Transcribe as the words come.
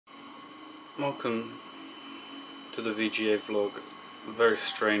Welcome to the VGA vlog. A very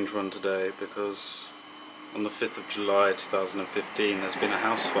strange one today because on the 5th of July 2015 there's been a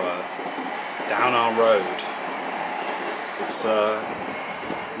house fire down our road. It's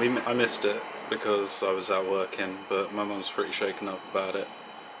I missed it because I was out working, but my mum's pretty shaken up about it.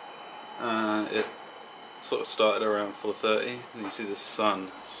 It sort of started around 4:30 and you see the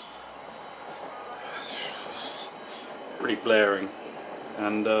sun. It's pretty blaring,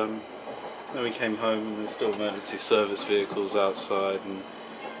 and then we came home and there's still emergency service vehicles outside and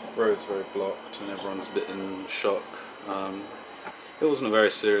the road's very blocked and everyone's a bit in shock. It wasn't a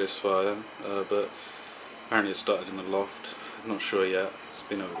very serious fire, but apparently it started in the loft. I'm not sure yet, it's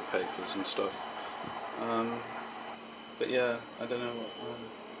been over the papers and stuff. But yeah, I don't know what...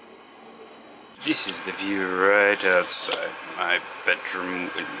 This is the view right outside my bedroom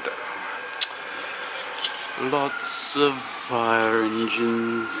window. Lots of fire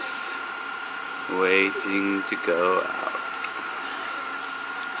engines waiting to go out.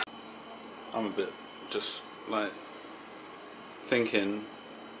 I'm a bit just like thinking,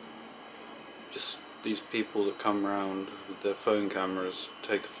 just these people that come round with their phone cameras,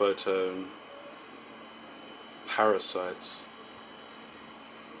 take a photo, and parasites.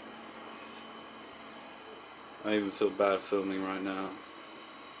 I even feel bad filming right now.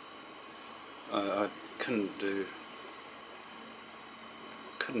 I couldn't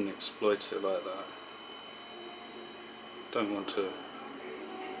exploit it like that. Don't want to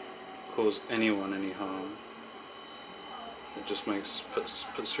cause anyone any harm. It just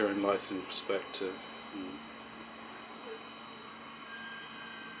puts your own life in perspective and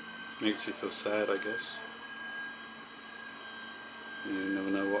makes you feel sad, I guess. You never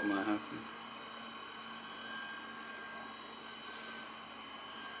know what might happen.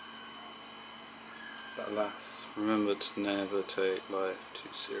 But alas, remember to never take life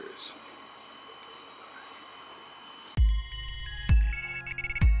too seriously.